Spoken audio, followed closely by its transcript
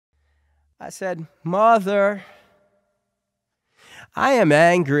I said, "Mother, I am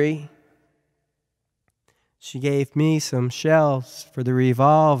angry." She gave me some shells for the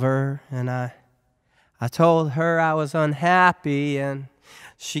revolver, and I told her I was unhappy, and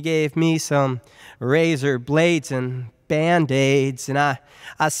she gave me some razor blades and Band-Aids, and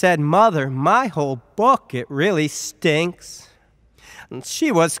I said, "Mother, my whole book, it really stinks." And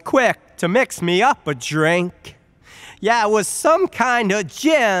she was quick to mix me up a drink. Yeah, it was some kind of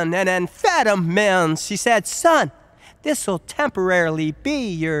gin and amphetamines. She said, "Son, this'll temporarily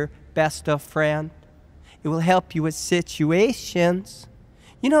be your best of friend. It will help you with situations.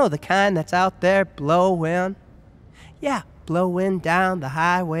 You know, the kind that's out there blowing. Yeah, blowing down the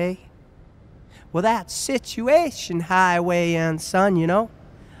highway. Well, that situation highway, and son, you know,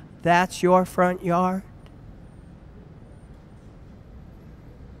 that's your front yard."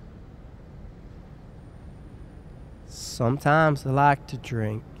 Sometimes I like to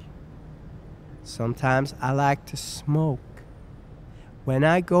drink. Sometimes I like to smoke. When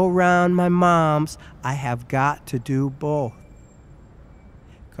I go round my mom's, I have got to do both.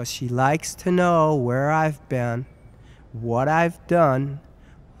 'Cause she likes to know where I've been, what I've done,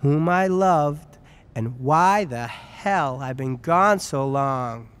 whom I loved, and why the hell I've been gone so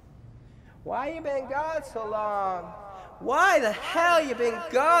long. Why you been gone so long? Why the hell you been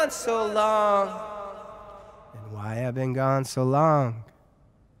gone so long? And why I've been gone so long?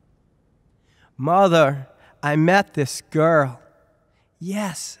 Mother, I met this girl.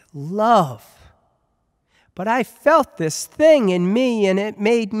 Yes, love. But I felt this thing in me, and it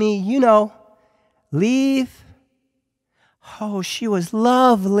made me, you know, leave. Oh, she was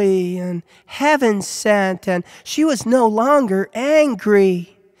lovely and heaven sent, and she was no longer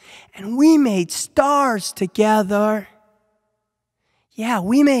angry. And we made stars together. Yeah,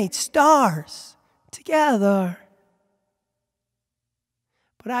 we made stars together.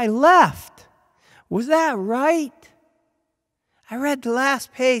 But I left. Was that right? I read the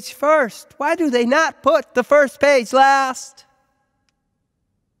last page first. Why do they not put the first page last?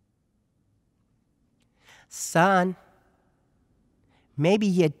 Son, maybe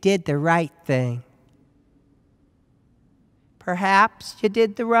you did the right thing. Perhaps you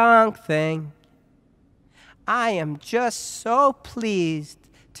did the wrong thing. I am just so pleased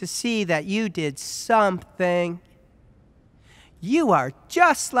to see that you did something. You are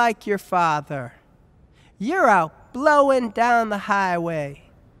just like your father. You're out blowing down the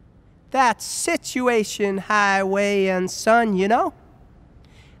highway. That situation highway, and son, you know,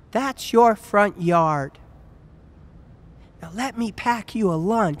 that's your front yard. Now let me pack you a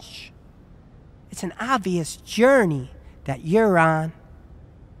lunch. It's an obvious journey that you're on.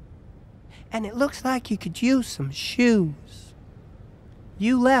 And it looks like you could use some shoes.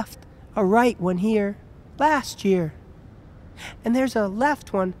 You left a right one here last year. And there's a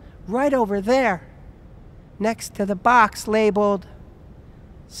left one right over there, next to the box labeled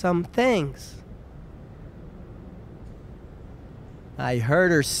some things. I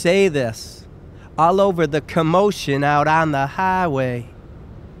heard her say this all over the commotion out on the highway.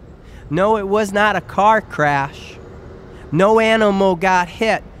 No, it was not a car crash. No animal got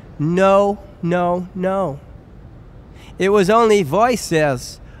hit. No, no, no. It was only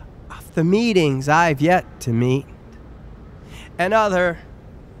voices of the meetings I've yet to meet, and other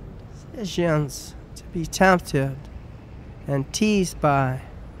decisions to be tempted and teased by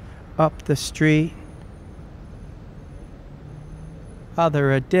up the street.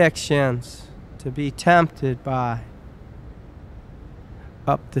 Other addictions to be tempted by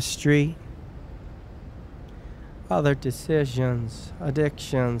up the street. Other decisions,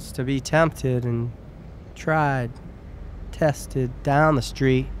 addictions to be tempted and tried, tested down the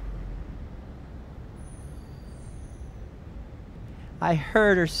street. I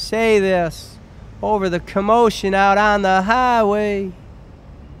heard her say this over the commotion out on the highway.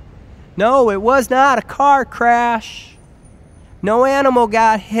 No, it was not a car crash. No animal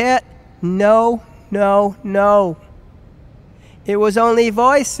got hit. No, no, no. It was only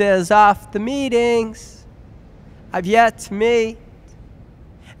voices off the meetings I've yet to meet,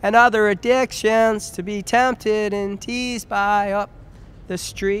 and other addictions to be tempted and teased by up the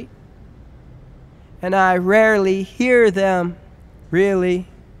street. And I rarely hear them. Really?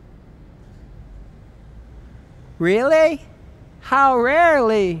 Really? How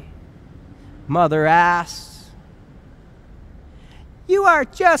rarely? Mother asks. You are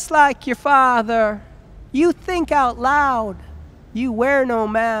just like your father. You think out loud. You wear no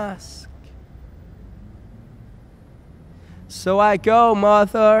mask. So I go,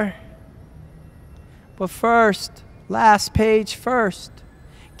 Mother. But first, last page first.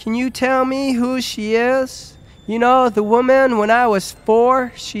 Can you tell me who she is? You know, the woman, when I was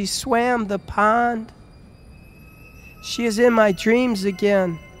 4, she swam the pond. She is in my dreams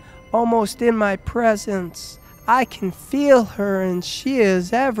again, almost in my presence. I can feel her and she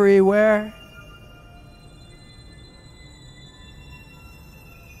is everywhere.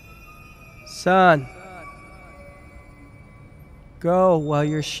 Son, go while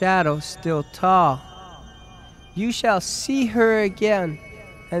your shadow's still tall. You shall see her again,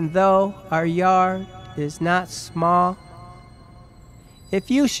 and though our yard is not small, if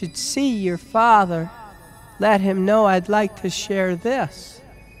you should see your father, let him know I'd like to share this,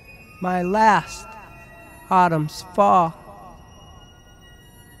 my last autumn's fall.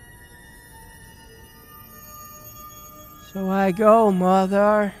 So I go,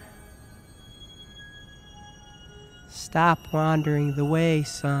 mother. Stop wandering the way,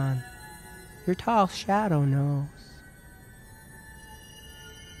 son. Your tall shadow knows.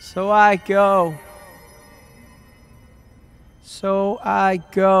 So I go. So I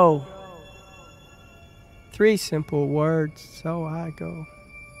go. 3 simple words, so I go.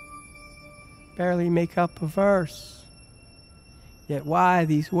 Barely make up a verse. Yet why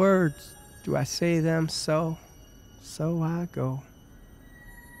these words do I say them so? So I go.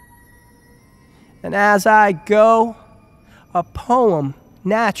 And as I go, a poem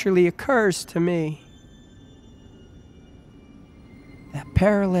naturally occurs to me. That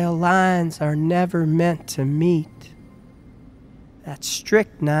parallel lines are never meant to meet. That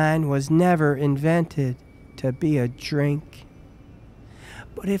strychnine was never invented to be a drink.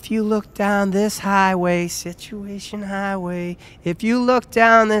 But if you look down this highway, situation highway, if you look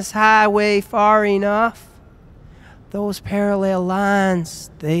down this highway far enough, those parallel lines,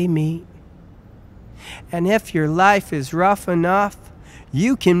 they meet. And if your life is rough enough,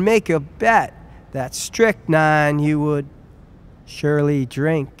 you can make a bet that strychnine you would surely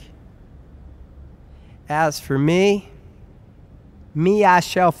drink. As for me, I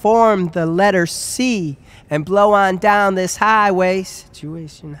shall form the letter C and blow on down this highway,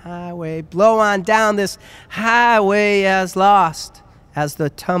 situation highway, blow on down this highway as lost as the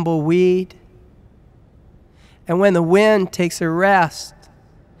tumbleweed. And when the wind takes a rest,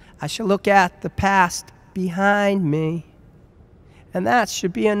 I shall look at the past behind me, and that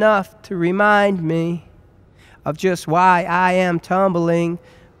should be enough to remind me of just why I am tumbling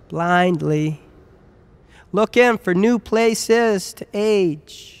blindly, looking for new places to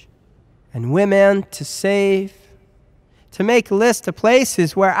age and women to save, to make a list of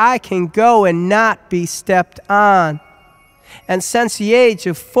places where I can go and not be stepped on. And since the age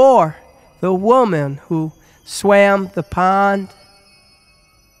of 4, the woman who swam the pond,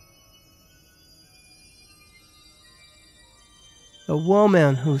 the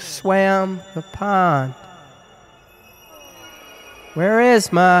woman who swam the pond. Where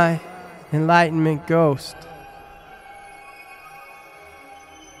is my enlightenment ghost?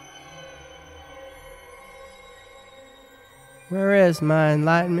 Where is my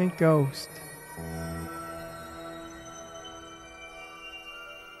enlightenment ghost?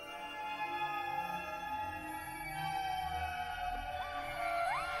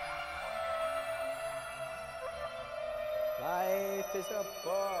 Life is a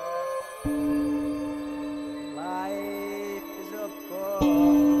bore. Life